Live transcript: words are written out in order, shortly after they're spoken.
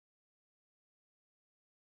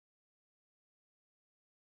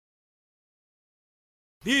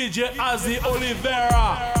DJ Ozzy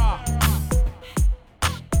Oliveira.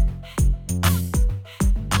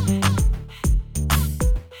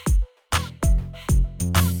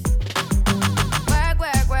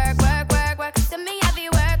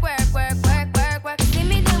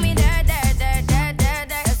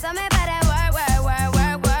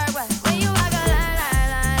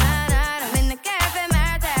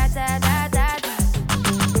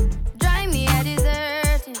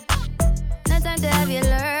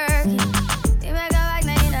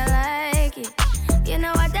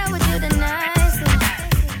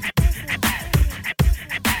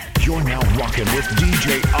 You're now rocking with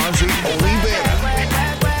DJ Ozzy Oliveira.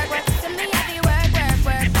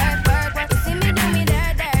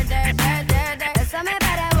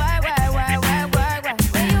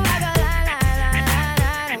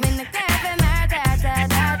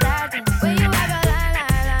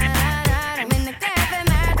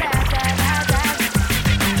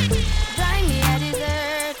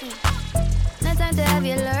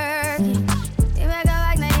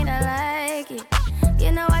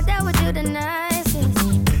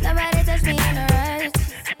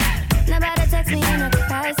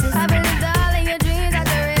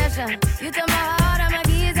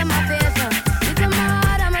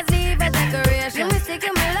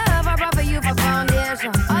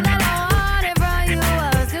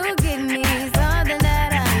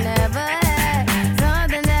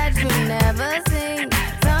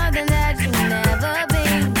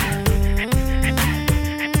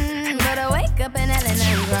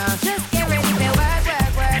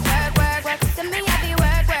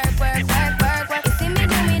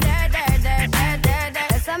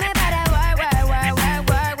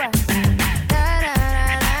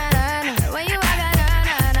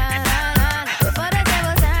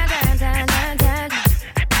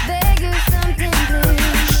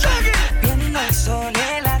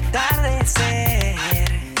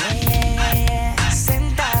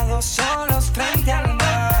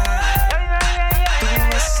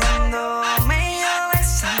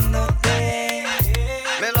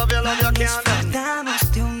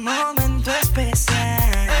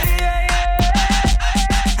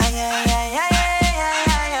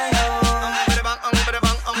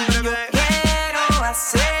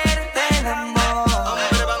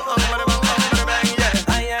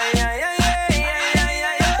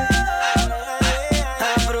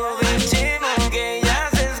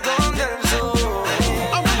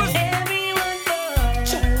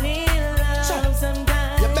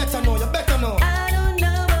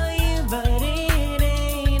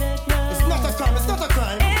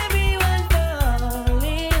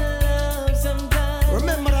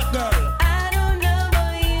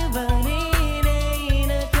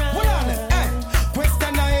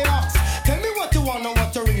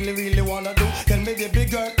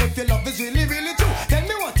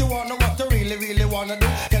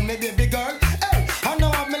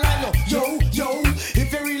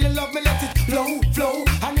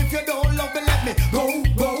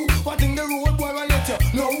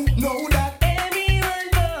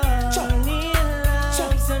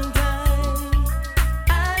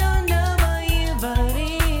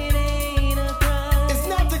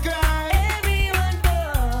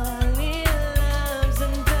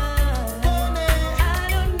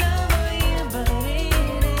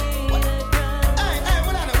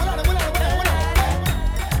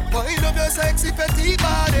 Sexy petite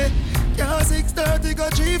body, yeah 6:30 go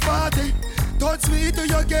 3:40. Touch sweet till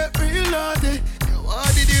you get real naughty. You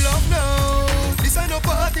want the love now? This ain't no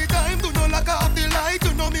party time. Do not lock off the light.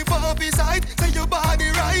 You know me puppy side. Say your body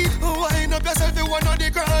right. Wind up yourself. You want the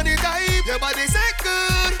granny type. Your body say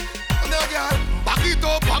good. Now girl, back it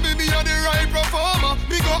up. And me on the right performer.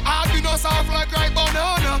 Me go hard, me no soft like ripe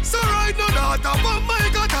banana. So right now that up on my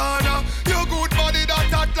katana. Your good body that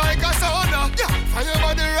hot like a sauna. Yeah, fire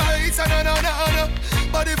body right, na.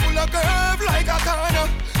 Body full of curve like a corner.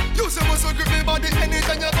 You say muscle grip me body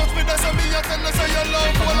anytime you touch me. That's me you tell us how you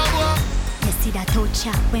love all I want. You see that touch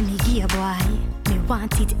up when me gear boy. Me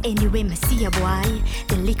want it anyway me see a boy.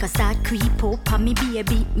 The liquor start creep up on me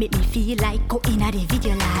baby. Make me feel like go in at the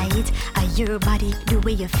video light. I your body the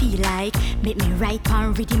way you feel like. Make me ride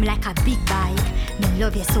pan rhythm like a big bike. Me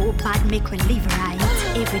love you so bad make we live right.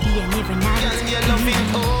 Every day and every night. Can you love me,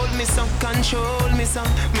 hold me some, control me some.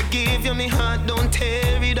 Me give you me heart, don't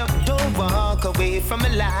tear it up. Don't walk away from my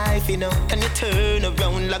life, you know. Can you turn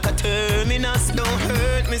around like a terminus? Don't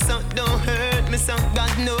hurt me some, don't hurt me so.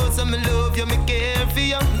 God knows I'm love you, me care for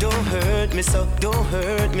you. Don't hurt me so, don't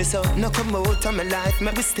hurt me so. No come out of my life,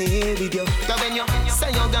 maybe stay with you. Cause when you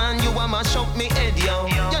say you're gone, you want mash up me head, yo.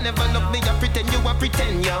 You never love me, you pretend you want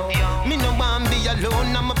pretend, yo. Me no want be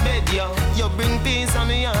alone on my bed, yo. You bring peace on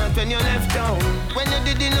me heart when you left down. When you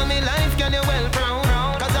did in my life, can you well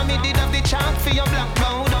proud? Cause I me did have the chalk for your black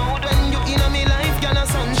cloud. When you in my life, can a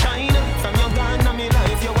sunshine. From your gone on me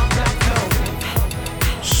life, you a black cloud.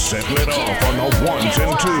 Settle it off on the ones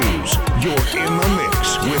and twos. You're in the mix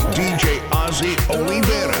with DJ Ozzy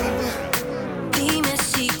Olivera. Dime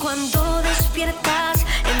si cuando despiertas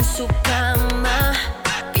en su cama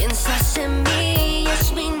piensas en mí y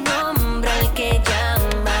es mi nombre el que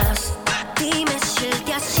llamas. Dime si él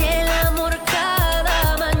te hace el amor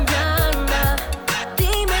cada mañana.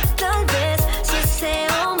 Dime tal vez si ese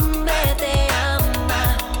hombre te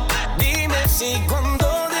ama. Dime si cuando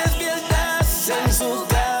despiertas en su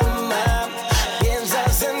cama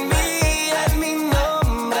piensas en mí, es mi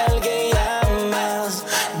nombre el que llamas.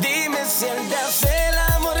 Dime si él te hace el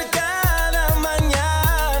amor cada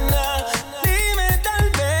mañana. Dime tal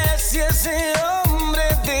vez si ese hombre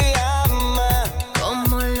te ama.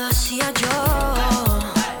 Como lo hacía yo.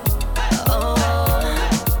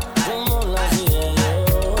 Como lo hacía yo.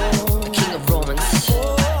 King of Romance.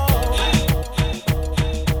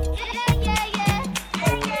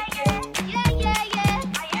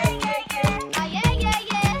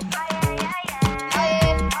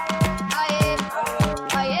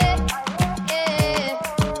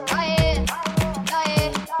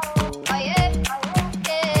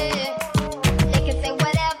 They can say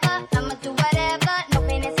whatever, I'ma do whatever. No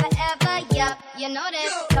pain is forever, yup, you know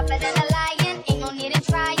this. Tougher than a lion, ain't no need in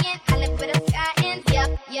trying. I live with a sky in, yup,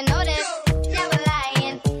 you know this. Never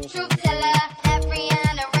lying, truth teller. Every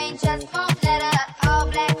rain just won't let her. All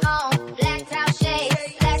black on, blacked out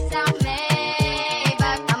shades, blacked out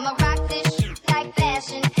Maybach. I'ma rock this shit like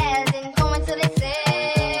fashion, as in going till they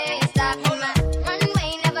say stop. My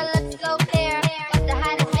runway never looked so clear. Got the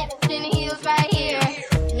hottest lips in heels right here.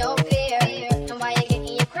 No fear, and why you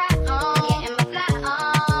getting your cry on? Getting my fly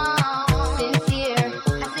on. Sincere,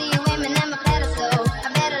 I see you aiming at my pedestal. I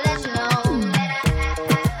better let you know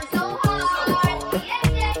that I'm so hard. Yeah,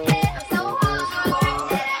 yeah, yeah, I'm so hard.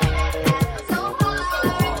 I'm so hard.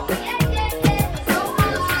 Yeah, yeah, yeah, I'm so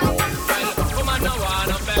hard. Woman, no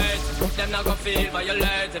wanna bet. Them not gonna feel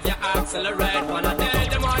violate if you accelerate. Wanna date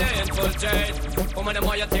them while you infiltrate. Woman, them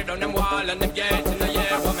while you tear down them wall and them gate in the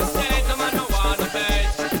air. Woman, state them and no wanna bet.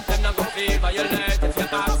 Them not gonna feel violate if you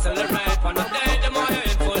accelerate. Wanna date them while you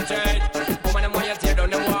infiltrate. Woman, them while you tear down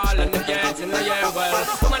them wall and them gate in the air. Well,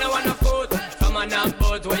 woman, I wanna put from a not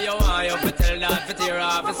put where you want. You fi tell that fi tear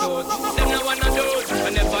off his suit. Them no wanna do it.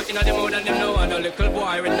 Whenever inna the mood and them no want a little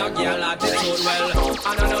boy with no girl attitude. Well,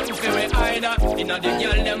 I know nothing fi we either. Inna the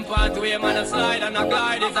girl them pathway man a slide and a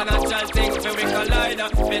glide. It's a natural thing fi we collide.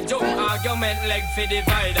 Me jump argument leg fi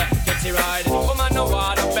divider. Get it right. Woman no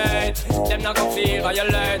wanna bait. Them not gon' feel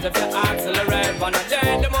violate if you accelerate. Wanna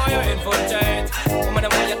date them or you infiltrate. Woman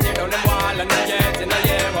them while you tear down them wall and them get in the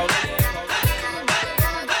air.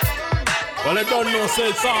 Well, I don't know, so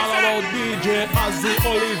it's all about DJ Ozzy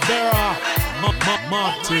Olivera,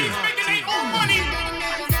 Martin.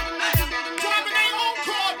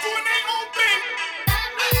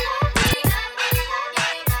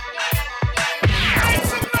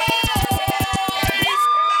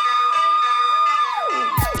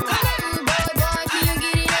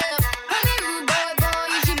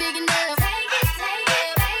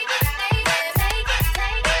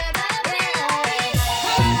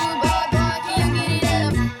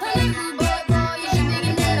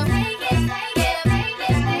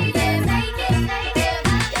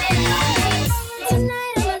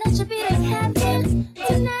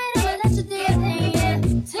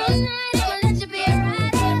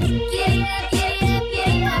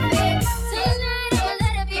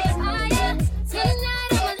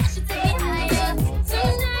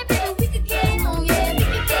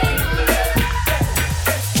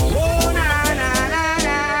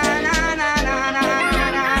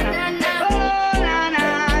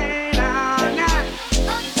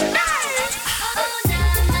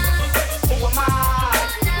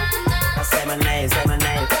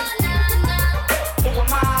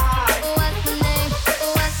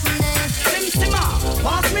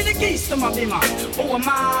 Oh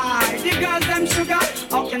my, the girls them sugar.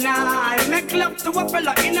 How can I make love to a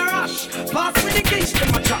fella in a rush? Pass me the keys to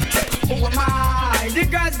my truck. Oh my, the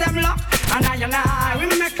girls them lock. And I we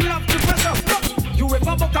make love to press up. You ever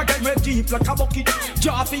a buck again, red deep like a bucket.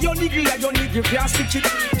 Draw for your niggle, like your niggle can't stitch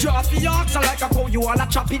it. Draw for your oxen like a cow, you wanna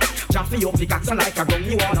chop it. Draw for your pickaxe like a gun,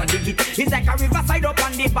 you wanna dig it. It's like a riverside up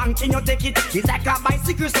on the bank and you take it. It's like a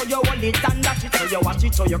bicycle, so you hold it and dash it. So you watch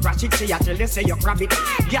it, so you crash it. She a tell you, say you grab it.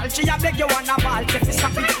 Girl, she a beg you wanna ball, take it,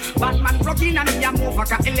 stop it. Batman plug in and me a move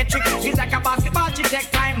like a electric. It's like a basketball, she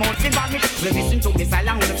take time out, she vomit. We listen to me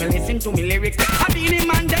silent, we listen to me lyrics. I be the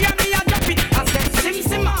man, they and me a drop it. I said, sim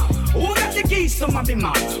simma, who got the keys to my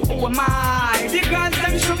bimmer? Who am I? The girls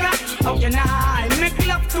them sugar. How can I make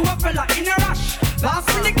love to a fella in a rush? Pass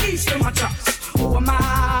me the keys to my trucks. Who am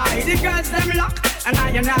I? The girls them lock. And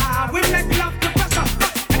I we make love to pressure.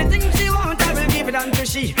 Anything she want, I will give it unto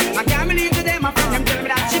she. I can't believe today my friend them tell me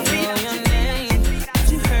that she feel. I know your name,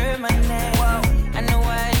 but you heard my name. Whoa. I know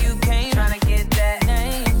why you came, trying to get that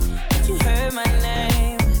name. But you heard my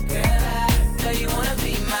name. Girl, I know you wanna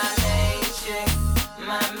be my main chick.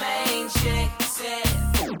 My main chick said,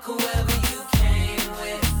 whoever you came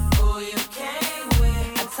with, who you came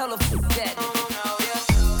with. I told her, that.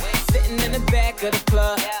 Sitting in the back of the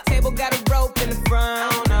club. Table got a rope in the front. I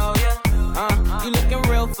don't know ya. You looking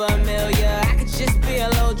real familiar. I could just be a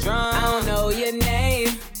little drunk. I don't know your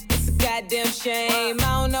name. It's a goddamn shame.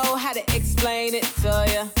 I don't know how to explain it to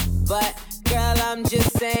ya. But girl, I'm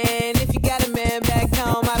just saying, if you got a man back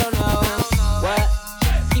home, I don't know what.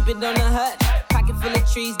 Keep it on the hut. Pocket full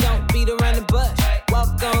of trees, don't beat around the bush.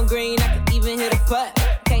 Walk on green, I can even hit a putt.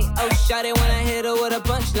 KO shot it when I hit her with a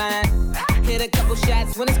punchline. Hit a couple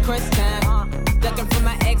shots when it's crunch time. Ducking from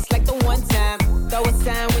my ex like the one time. Throw a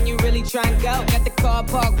sign when you really try and go. Got the car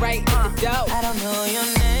parked right at the door. I don't know your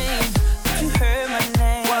name, but you heard my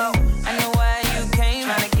name. Whoa. I know why you came,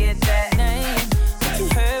 trying to get that name. But you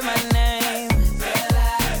heard my name. Girl, I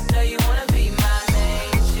know you wanna be my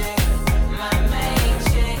main chick. My main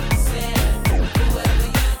chick said, whoever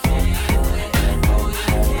you came with, who you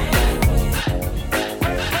came with.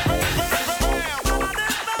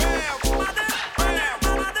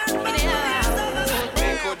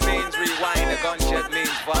 Record means rewind, a gunshot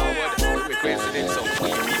means forward. Requested it, so we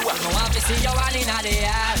want to see you all in the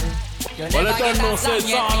air. Well, let them know say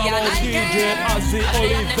it's all about DJ Ozzy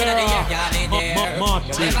Olivera.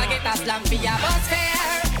 Martin. Never get a slam for your bus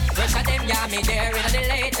fare. Rush of them got me there in the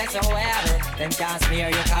latest wear. Them can't smear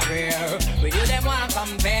your career. With you them want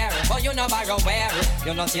compare. But you know borrow where.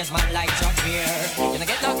 You know change man like Chuck here. You don't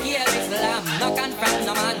get no kill Islam. No confront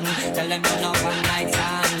no man. Tell them you know one night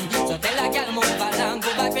stand. So tell a girl move along.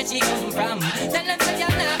 Go back where she come from. Tell them say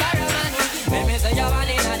you're not borrow man. Let me say you're all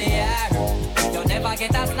in the air. You never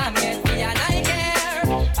get a slam yet. And I care.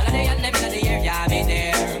 All of the young them in the air, yeah, me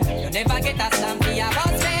there. You never get a slam for your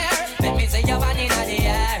bus fare. Let me say you're one in the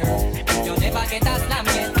air. You never get a slam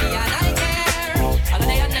yet, and I care. All of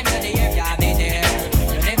the young them in the air, yeah, me there.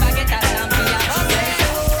 You never get a slam for your bus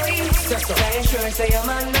fare. So I sure say I'm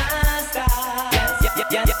a master.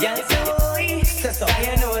 Yes, so I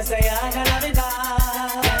know say I can have it all.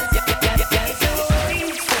 Yes,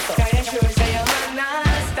 so I sure say I'm a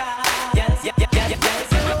master.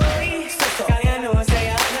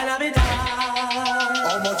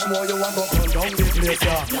 How much more you want to run down the place,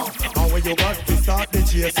 yeah? How will you got to start the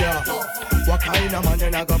chase, yeah? What kind of man you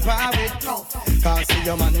not go par with? Can't see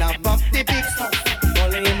your man not buff the pics.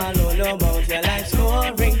 Only him alone about your life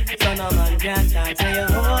story. So no man can talk to your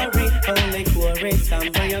hurry. Only quarry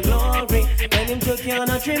stand for your glory. When him took you on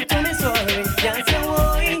a trip to Missouri, can't say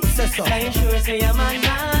why. Say so. Can you sure say you're my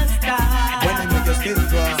master? When they make your skin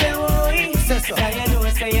dry. Say why. Say so. Can you know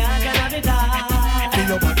say you're gonna be die? Feel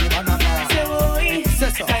your body man a bar. Say why. Say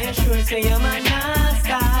so. Can you sure say you're my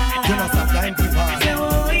master? You not stop time to pass. Say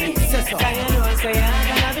why. Say so. Can you know say you're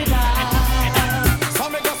gonna be die? So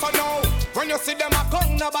me just know when you see them a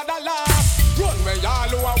come nobody laugh. Run where y'all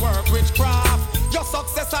who a work witchcraft. Your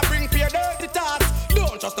success a bring pay dirty thoughts.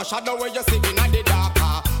 Don't trust the shadow where you sitting in the dark.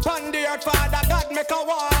 One the earth Father God make a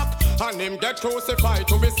walk. And him get crucified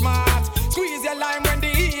to be smart. Squeeze your line when the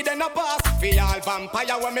Eden a pass. Feel all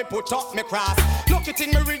vampire when me put up me cross. Lucky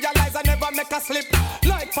thing me realize I never make a slip.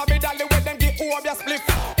 Like Fabi Dali where them get over your split.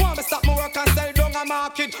 Want me stop my work and sell down a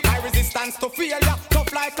market. My resistance to failure,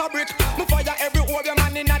 tough like a brick. Me fire every over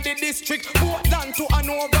man in the district. Portland to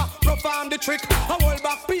Hanover, perform the trick. I hold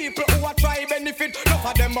back people who are try benefit. Enough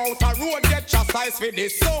of them out a road get chastised for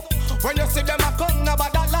this. So when you see them a come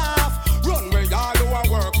nobody laugh. Run where y'all who a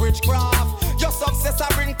work witchcraft. Your success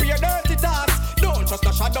a bring pay dirty thoughts. Don't trust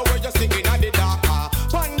the shadow where you're sitting in the dark.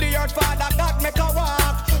 On the earth Father God make a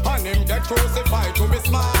walk. And him get crucified to be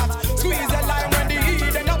smart. Squeeze the line when the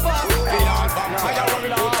Eden a pass. The all vampire when we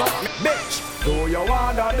put up. Bitch, do you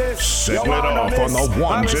want this? Setting it off on the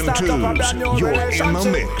ones and twos. You're in the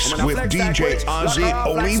mix with DJ Ozzy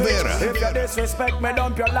Oliveira. If you disrespect me,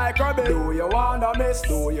 dump you like rubbish. Do you wanna miss?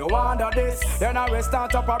 Do you wanna this? Then I will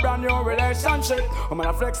start up a brand new relationship. I'm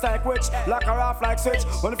gonna flex like witch, lock her off like switch.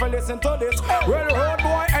 When if you listen to this, well, road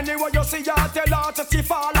boy, anyway you see her, tell her to see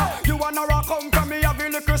follow. You wanna rock home from me, have a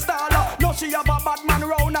little crystal. No, she have a bad man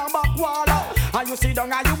round her back wall. And you see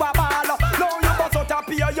down and you a ball. No, you bust out a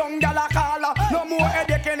pure young gal a call. No more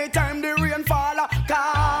headache anytime the rain fall.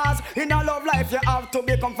 Cause in a love life you have to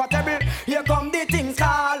be comfortable. Here come the things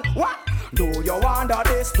called what? Do you wonder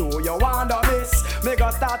this? Do you wonder this? Me go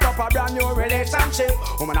start up a brand new relationship.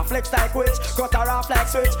 I'm gonna flex like witch, cut her off like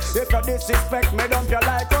switch. If you disrespect me, dump you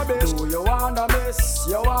like rubbish. Do you wonder this?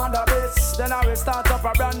 You wonder this? Then I will start up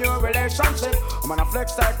a brand new relationship. I'm gonna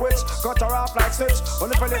flex like witch, cut her off like switch.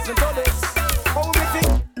 Only if you listen to this. How me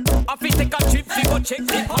think? I fi take a trip fi go check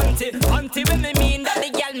the auntie. Auntie when me mean that the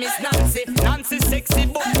gal Miss Nancy. Nancy sexy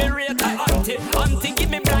but me rate her auntie. Auntie give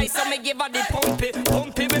me price so me give her the pumpy.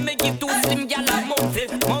 Pumpy when me give to slim gal a mumpy.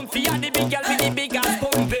 Mumpy a the big gal with the big ass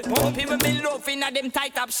pumpy. Pumpy when me love inna them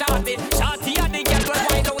tight up shorty. Shorty a the gal when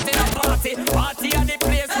wide out in a party. Party a the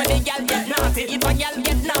place where the gal get naughty. If a gal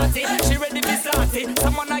get naughty, she ready be salty.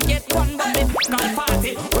 Someone a get one but me call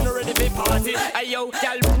party. When you ready be party, ayo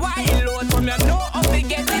gal wild out from you know how we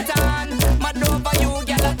get it on. Mad over you,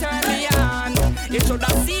 girl, a turn me on. You shoulda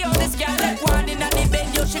see how this girl that one inna the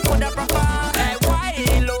bed, you she coulda perform. Hey,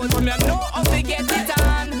 wild out from you know how we get it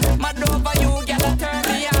on. Mad over you, girl, a turn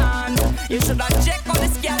me on. You shoulda check how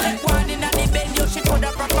this girl that one inna the bed, you she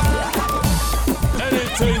coulda perform.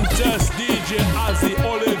 Anything just DJ Ozzy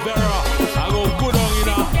Oliveira. I go good on in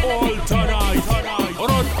all tonight.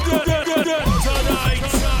 Good tonight.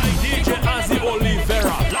 DJ Ozzy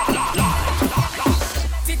Oliveira.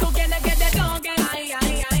 Si tú quieres que te toque, ay,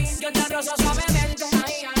 ay, ay, yo te rozo suavemente,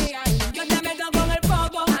 ay, ay, ay, yo te meto con el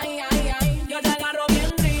popo, ay, ay, ay, yo te agarro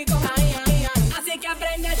bien rico, ay, ay, ay, así que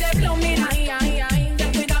aprende ese flow, mira, ay, ay, ay, te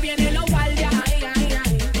cuida bien en los guardias, ay, ay,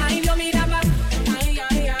 ay, ay, yo mira más, ay,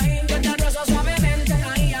 ay, ay, yo te rozo suavemente,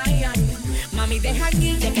 ay, ay, ay, mami deja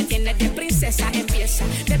aquí, ya que tienes de princesa, empieza,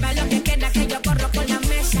 beba lo que queda que yo corro con la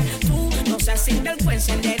mesa, tú no seas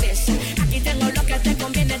sinvergüenza, endereza, aquí tengo lo que te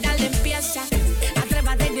conviene, dale empieza.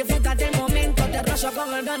 Disfruta del momento, te rozo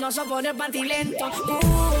con el ganoso por el panty lento.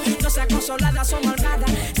 No seas consolada, somos holgada.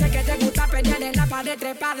 Sé que te gusta pelear en la pared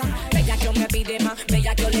trepada. Bella que me pide más,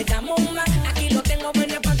 bella que le damos más. Aquí lo tengo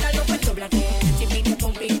en el pantalón puesto blanco. Si pide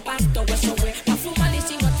con impacto, eso güey. Pa' fumar y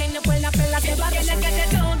si no tiene pues la pela se va. Tienes que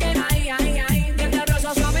te toque, ay, ay, ay. Yo te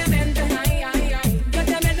rozo suavemente, ay, ay, ay. Yo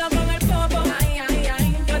te meto con el popo, ay, ay,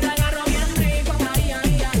 ay. Yo te agarro bien rico, ay,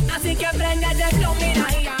 ay, ay. Así que prende de flow, mira,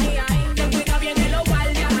 ay, ay, ay. Te cuida bien de los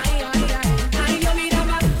guardias.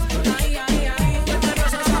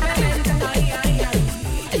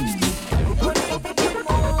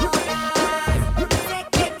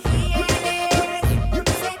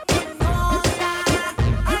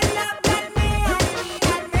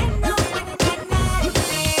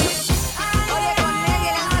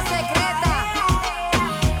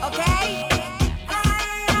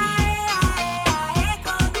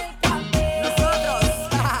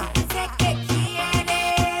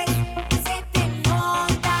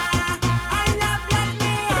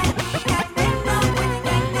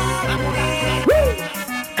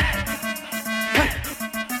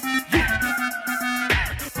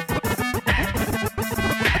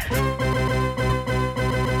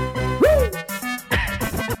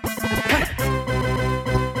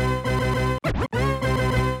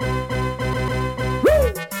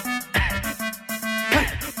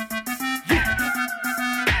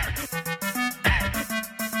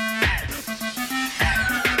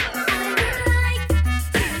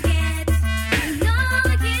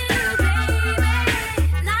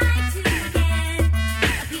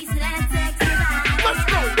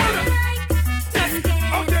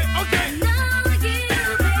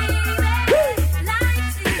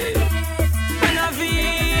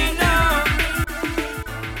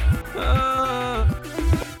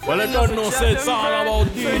 Say it's all about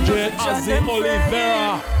DJ Ozzy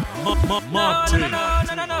Oliveira. Martin.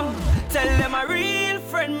 No. Tell them a real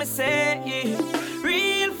friend me say,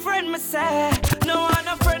 real friend me say. No one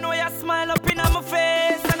a friend where you smile up in my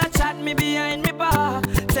face and a chat me behind me back.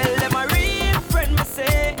 Tell them a real friend me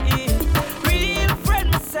say, real friend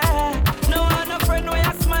me say. No one a friend where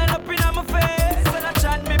you smile up in my face and a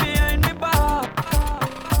chat me behind me back.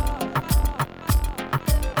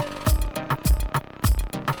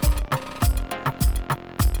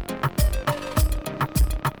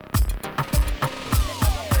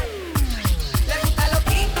 Le gusta lo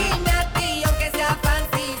kinky, nasty, aunque sea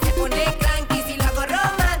fancy. Se pone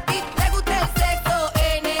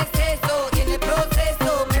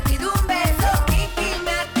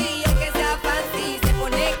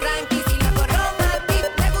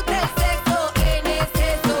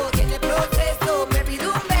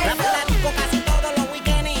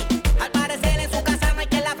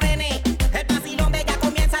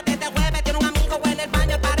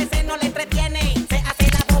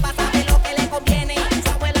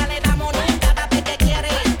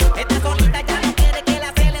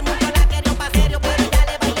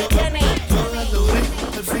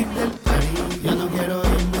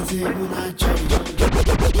sin una chori.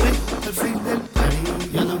 El fin del party,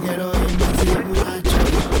 yo no quiero irme sin una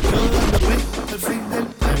chori. Yo dando break al fin del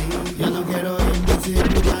party, yo no quiero irme sin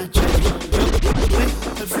una chori. Yo break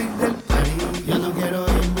al fin del party, yo no quiero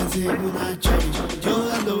irme sin una chori. Yo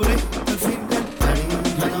dando break al fin del party,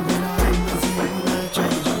 yo no quiero irme sin una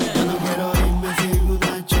chori. Yo no quiero irme sin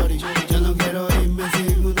una chori. Yo no quiero irme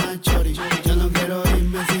sin una chori. Yo no quiero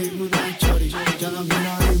irme sin una chori. Yo no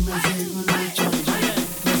quiero irme sin una chori.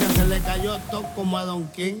 Ella se le cayó todo como a Don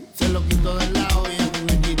King, se lo quitó del lado y con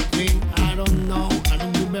el G-String. I don't know, I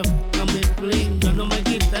don't give a fuck, I'm clean. Yo no me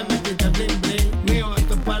quité bling bling. Mío,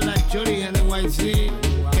 esto es para la chori en NYC,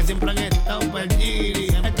 que siempre han estado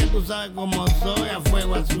perdidos. Es que tú sabes cómo soy, a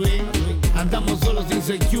fuego a swing. Andamos solos sin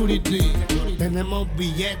security. Tenemos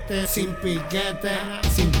billetes sin piquete,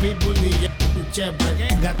 sin people ni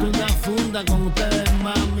chepe. Gato una funda con ustedes,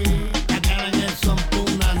 mami. La cara que son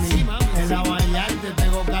punani. En la Vallarta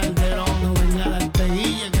tengo Calderón. No venga a darte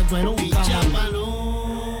guille que tú eres un chapano.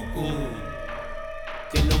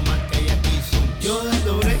 Que lo más que hay aquí son yo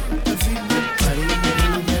dando break al fin del party. Yo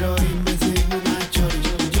no quiero irme sin una chori.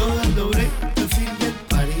 Yo dando break al fin del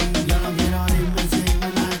party. Yo no quiero irme sin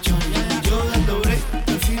una chori. Yo dando break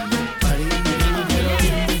al fin del party. Yo no quiero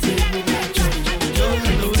irme sin una chori. Yo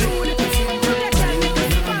dando break al fin del party.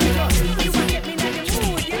 Yo no quiero irme sin una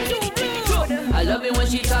chori. I love it when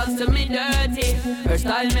she talks to me dirty. Her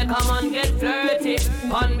style make a man get flirty.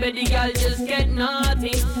 One baby girl just get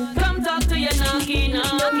naughty. Come talk to your knocky.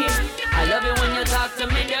 I love it when you talk to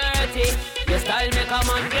me dirty. Your style make a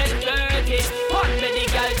man get flirty. One baby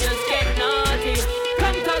girl just get naughty.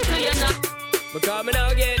 Come talk to your knocky. Because me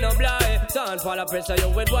now get no blind. Don't fall pressure you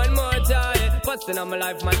with one more time. Busting on my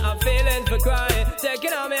life, man, I'm feeling for crying.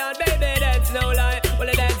 Taking on me out, baby, that's no lie. Well,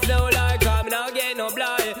 that's no lie. Cause me now get no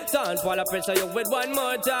blind. Don't fall pressure you with one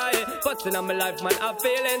more time. Busting on my life, man, I'm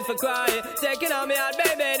feeling for crying. Taking on me out,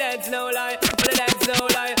 baby, that's no lie. Well, that's no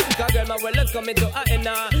lie. Cause girl, my well, let's come into a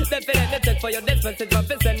inner. Definitely check for your distance, it's for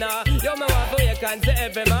listener. You me want for you can say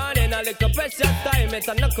every morning. A little precious time, it's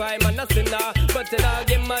not crime and a sinner. But till I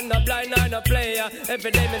give man no blind or no play.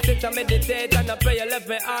 Every day me sit and meditate and I pray. Left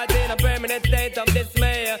me heart in a permanent state of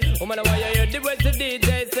dismay. Woman, why you hear the words the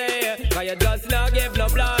DJ say? Cause you just not give no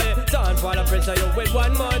blind. Don't fall a pressure you with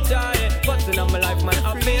one more try. Busting on my life, man,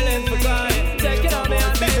 I'm feeling for crying. Take it on me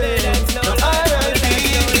and baby, that's no lie.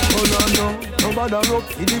 Oh no, nobody rock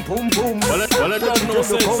for the pum pum. Well, I don't know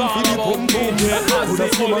say it's all about DJ Ozzy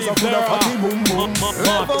Olivera.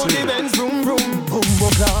 About the Benz, vroom vroom, bumbo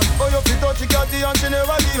class. Oh, you fit touch the catty and she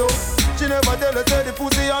never give you. She never tell her say the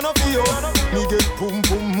pussy and a feel. Me get pum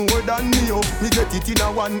pum more than me, oh. Me get it in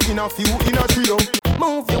a one, in a few, in a trio.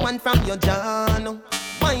 Move your one from your journal.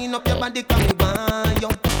 Wind up your body, come me want you.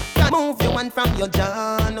 Move your one from your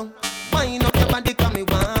journal. Wind up your body, come me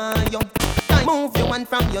want you. Move your one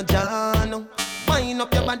from your journal. Wind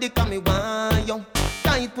up your body, come me want you.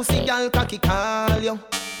 Tight pussy, girl, cocky call you.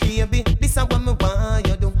 Baby, this is what me want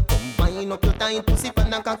you do. Wind up your tight pussy for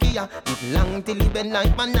the cocky, yeah. It long till it bend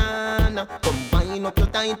like banana. Wind up your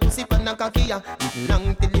tight pussy for the cocky, yeah. It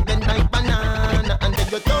long till it bend like banana. And then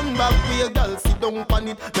you turn back with your girl, sit down on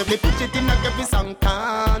it. Let me put it in a every song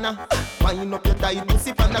corner. Wind up your tight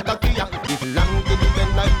pussy for the cocky, yeah. It long till it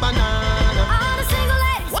bend like banana. All the single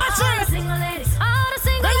ladies, watch all it. the single ladies, all the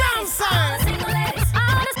single ladies, all the single ladies,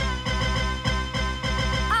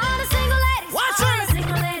 all the single ladies, watch all it. the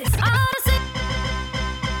single ladies, all the single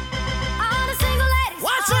ladies,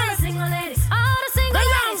 watch all it. the single ladies, all the single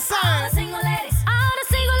ladies, all the single ladies, all the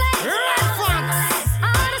single ladies,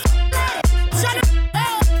 all the single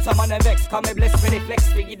ladies. Some on the vex, come me bless with the flex,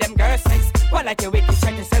 figure them girl sex. Well, like you wicked,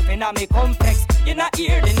 check yourself in a me complex. You not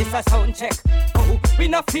here, then this a sound check. Oh, we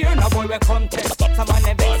not fear, no boy, we come test. Some on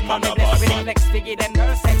the vex, come me bless with the flex, figure them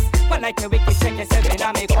girl sex. Well, like you wicked, check yourself in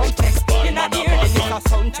a me complex. You not here, then this a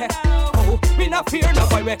sound check. Oh, we not fear, no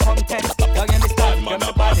boy, we come test. Y'all get me started, come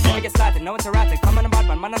the party, never get started. No one's erratic, come on the bad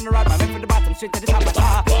man on the rod man, went from the bottom, straight to the top of the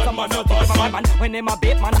top. Some on the top of my man, when they my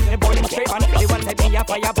bait man, they boiling straight man. They want to be a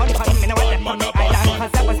fire bun pan, me know what them on the island,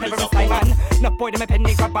 cause that was never a fly man. No boy, them a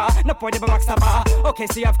penny grabber, no boy, them a rock star. Okay,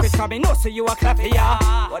 so you have Chris Carby, no, so you a clap here.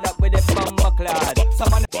 What up with the bumper clad?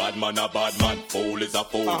 Someone bad man, fool is a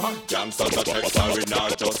fool. Gangsters a text, sorry,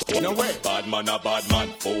 not just fool. No way. Bad man,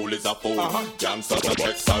 fool is a fool. Gangsters a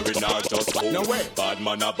text, sorry, not just fool. No way. Bad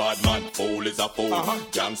man, fool is a fool.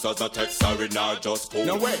 Gangsters a text, sorry, not just fool.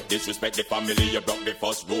 No way. Disrespect the family, you broke the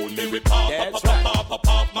first rule. Me with pop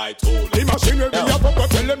my tool. The machinery a pop, but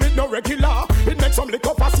tell them it no regular. It makes some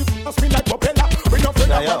liquor pass it, spin like propeller. We no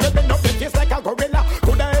friend of a bend up the face like a gorilla.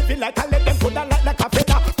 Coulda heavy like a lead, them coulda like a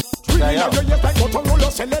feather. Drilling on your ears like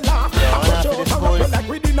Motorola cellular. I put you out and rock you like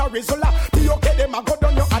we did not Rizzola. Be okay, them a go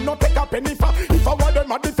down you and not take a penny for. If I want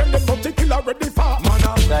them a defend them, don't kill already for. Man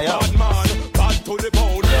a bad man, bad to the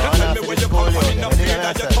bone. Tell me when you come from in the field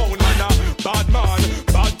of your town. Man a bad man,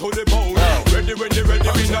 bad to the bone. Ready, we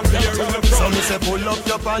not fear in the front. So me say pull up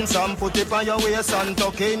your pants and put it on your waist and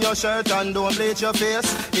tuck in your shirt and don't bleach your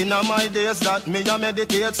face. Inna my days that me a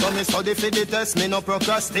meditate, so me study for the test, me no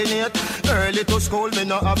procrastinate. Early to school, me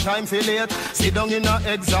no have time for late. Sit down in a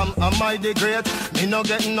exam, am I the great? Me no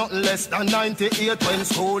get nothing less than 98. When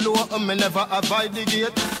school open, me never abide the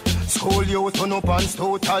gate. School youth, no pants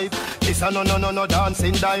too tight. This a no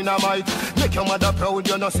dancing dynamite. Make your mother proud,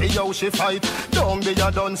 you no see how she fight. Don't be a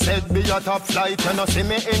done said, be a top flight. You no see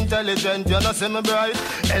me intelligent, you no see me bright.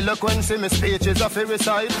 Eloquence in me speech is a free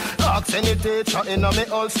recite. Ask any teacher in a me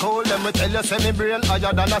old school, let me tell you, say me brain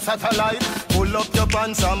higher than a satellite. Pull up your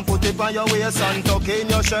pants and put it on your waist and tuck in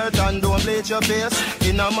your shirt and don't bleach your face.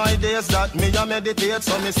 Inna my days that me a meditate,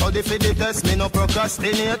 so me study for the test, me no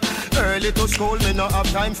procrastinate. Early to school, me no have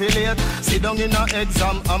time for late. Sit down in a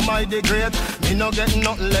exam, am I the great? Me no get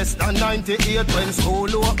nothing less than 98. When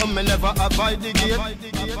school open, me never abide the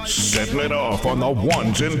gate. Settle it off on the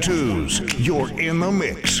ones and twos. You're in the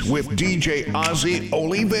mix with DJ Ozzy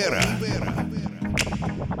Oliveira.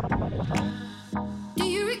 Do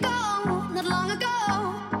you recall not long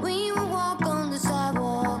ago when you would walk on the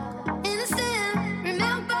sidewalk? Innocent,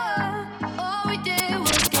 remember, all we did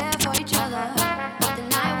was care for each other. The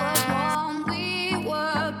night was warm, we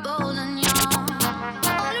were bold and young.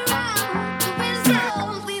 All around, the wind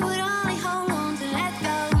souls, we would only hold on to let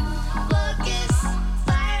go. Focus,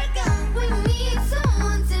 fire gun, we need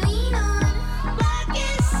someone to lean on.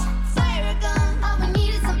 Focus, fire gun, all we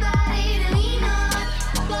need is somebody to lean on.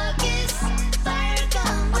 Focus, fire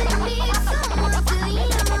gun, we need someone to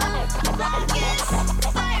lean on. Focus,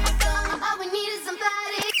 fire gun, all we need is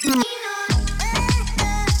somebody to lean on.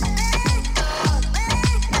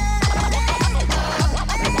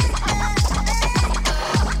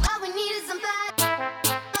 All we need is somebody.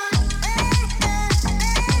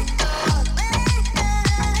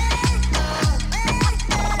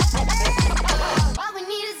 All we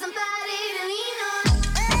need is somebody to lean on.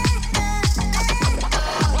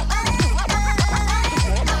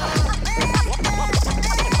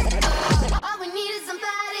 All we need is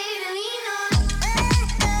somebody to lean on.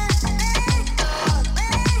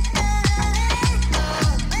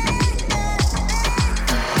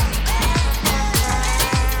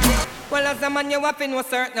 Well, as a man, you have to know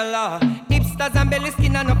certain law. Hipsters and belly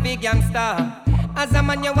skin and no big gangster. As a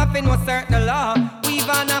man, you have to know certain law. Weave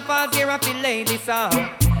on a falls here and feel ladies up.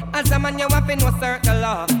 As a man, you have to know certain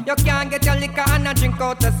law. You can't get your liquor and a drink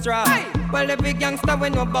out the straw. Well, every gangster we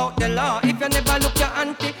know about the law. If you never look your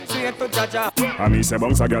auntie, straight to Jaja. I me say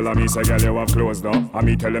bounce a girl, I me say girl you have clothes though. I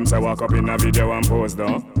me tell them say walk up in a video and pose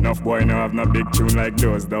though. Enough boy no have no big tune like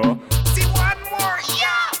those though. See one more,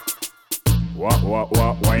 yeah.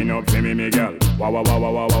 Wine up for me, me girl.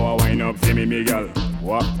 Wine up for me, me girl.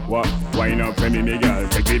 Wine up for me, me girl.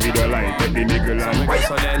 Take the video light, take the nigga line.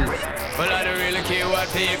 So then, well, I don't really care what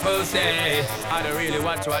people say. I don't really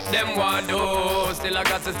watch what them want do. Still I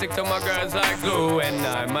got to stick to my girls like glue. And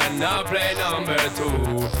I might not play number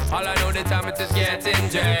 2. All I know the time it is getting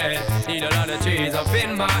jet. Need a lot of trees up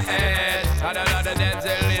in my head. Had a lot of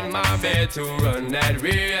Denzel in my bed to run that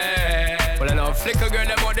real. Well, I know flicker girl,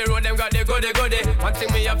 them on the road, them got the goody. One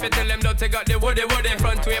thing me have to tell them, don't they got the woody.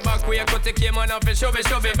 Front way, back way, cut the came on off and show me.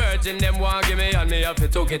 Virgin, them want give me, and me have to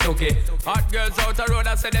took it. Hot girls out the road,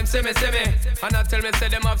 I say them see me. And I tell me, say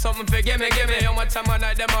them have something for gimme. How much time I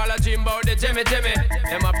night, them all a dream about the Jimmy.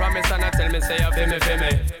 Them a promise, and I tell me, say you feel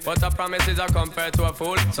me. But a promise is a compared to a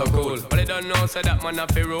fool, so cool. But they don't know, say that man have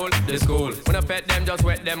to rule the school. When I pet them, just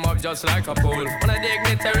wet them up just like a pool. When I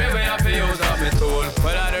dignitary way, I have to use up my tool.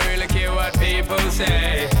 But I don't really care what people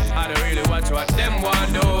say. I don't really watch what them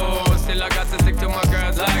want do. Still I got to stick to my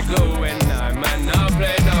girls like glue. And I might not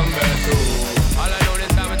play number 2. All I know this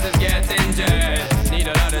time it is getting jet. Need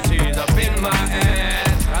a lot of cheese up in my head.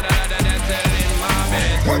 Got a lot of dental in my bed.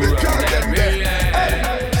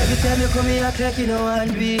 Every time you come here, act like you know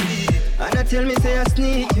one beat. And I tell me say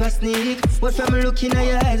you a sneak. But from looking at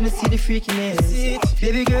your eyes, me see the freakiness.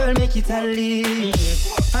 Baby girl, make it and leave.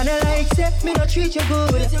 And I like say me no treat you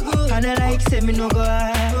good. And I like say me no go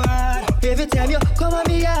hard. Every time you come on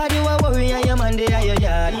me yard, you a worry and your man dey at your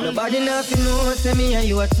yard. Nobody nothing know say me and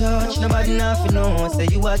you a touch. Nobody nothing know say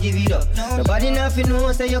you a give it up. Nobody nothing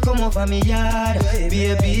know say you come over me yard.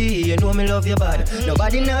 Baby, you know me love your body.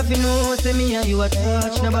 Nobody nothing know say me and you a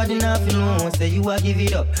touch. Nobody nothing know say you a give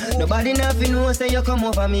it up. Nobody nothing know say you come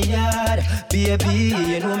over me yard. Baby,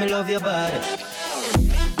 you know me love your body.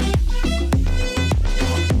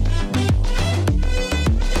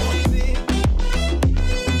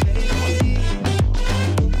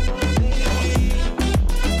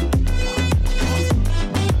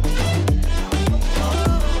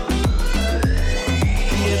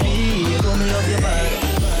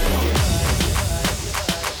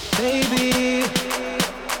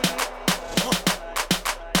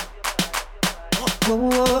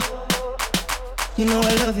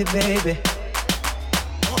 baby.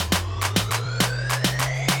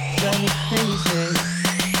 Johnny faces.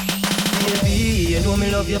 Baby, you know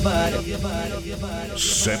me love your body.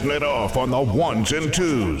 Setting it off on the ones and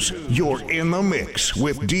twos. You're in the mix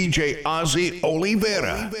with DJ Ozzy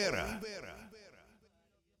Oliveira.